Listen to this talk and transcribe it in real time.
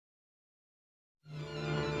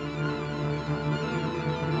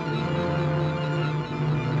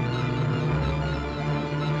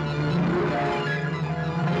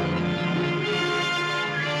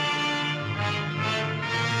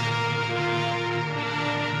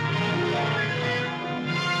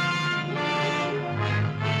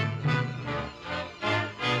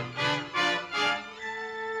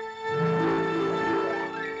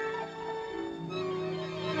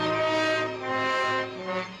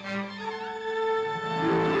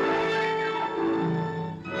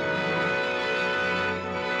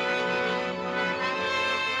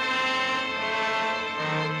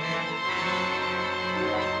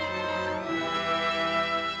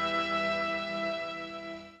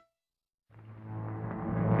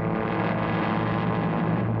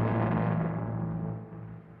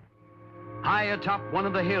High atop one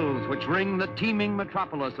of the hills which ring the teeming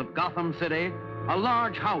metropolis of Gotham City, a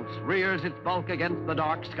large house rears its bulk against the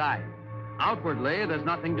dark sky. Outwardly, there's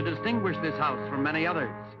nothing to distinguish this house from many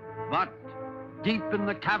others. But deep in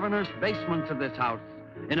the cavernous basements of this house,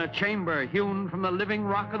 in a chamber hewn from the living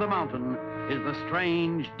rock of the mountain, is the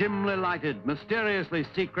strange, dimly lighted, mysteriously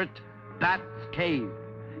secret Bat's Cave,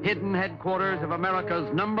 hidden headquarters of America's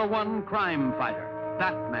 #1 crime fighter,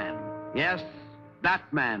 Batman. Yes,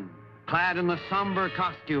 Batman, clad in the somber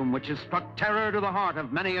costume which has struck terror to the heart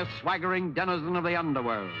of many a swaggering denizen of the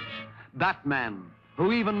underworld. Batman,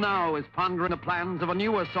 who even now is pondering the plans of a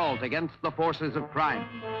new assault against the forces of crime.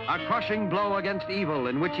 A crushing blow against evil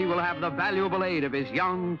in which he will have the valuable aid of his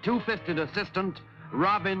young, two-fisted assistant,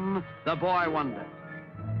 Robin, the Boy Wonder.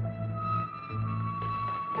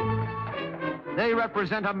 They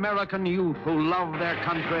represent American youth who love their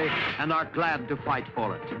country and are glad to fight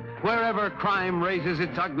for it. Wherever crime raises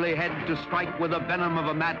its ugly head to strike with the venom of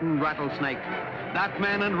a maddened rattlesnake,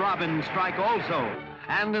 Batman and Robin strike also.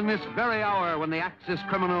 And in this very hour when the Axis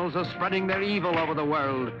criminals are spreading their evil over the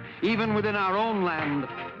world, even within our own land,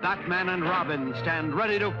 Batman and Robin stand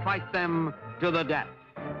ready to fight them to the death.